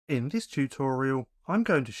In this tutorial, I'm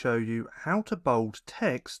going to show you how to bold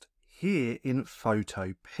text here in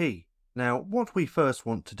Photopea. Now, what we first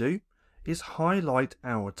want to do is highlight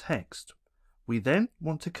our text. We then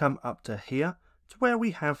want to come up to here to where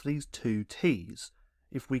we have these two T's.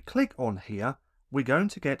 If we click on here, we're going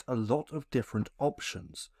to get a lot of different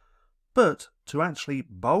options. But to actually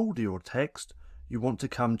bold your text, you want to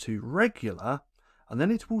come to regular, and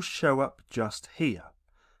then it will show up just here.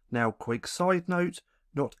 Now, quick side note,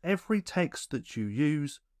 not every text that you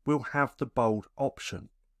use will have the bold option.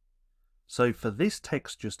 So for this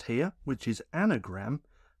text just here, which is anagram,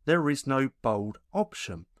 there is no bold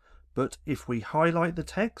option. But if we highlight the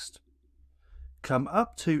text, come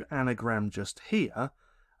up to anagram just here,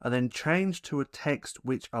 and then change to a text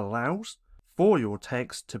which allows for your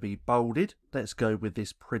text to be bolded. Let's go with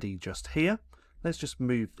this pretty just here. Let's just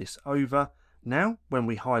move this over. Now, when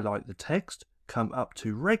we highlight the text, come up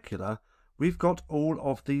to regular, we've got all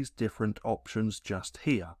of these different options just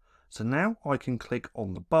here. So now I can click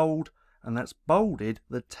on the bold, and that's bolded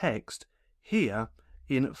the text here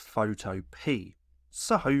in Photopea.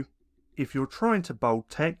 So, if you're trying to bold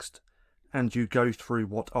text and you go through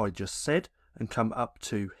what I just said and come up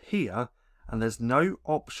to here, and there's no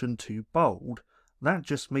option to bold, that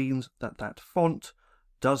just means that that font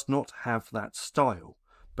does not have that style.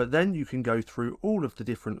 But then you can go through all of the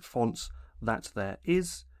different fonts that there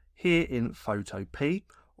is here in Photopea,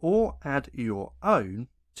 or add your own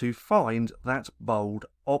to find that bold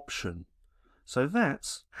option. So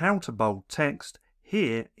that's how to bold text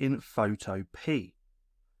here in Photopea.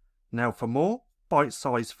 Now for more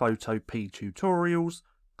bite-sized Photopea tutorials,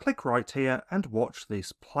 click right here and watch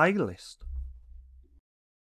this playlist.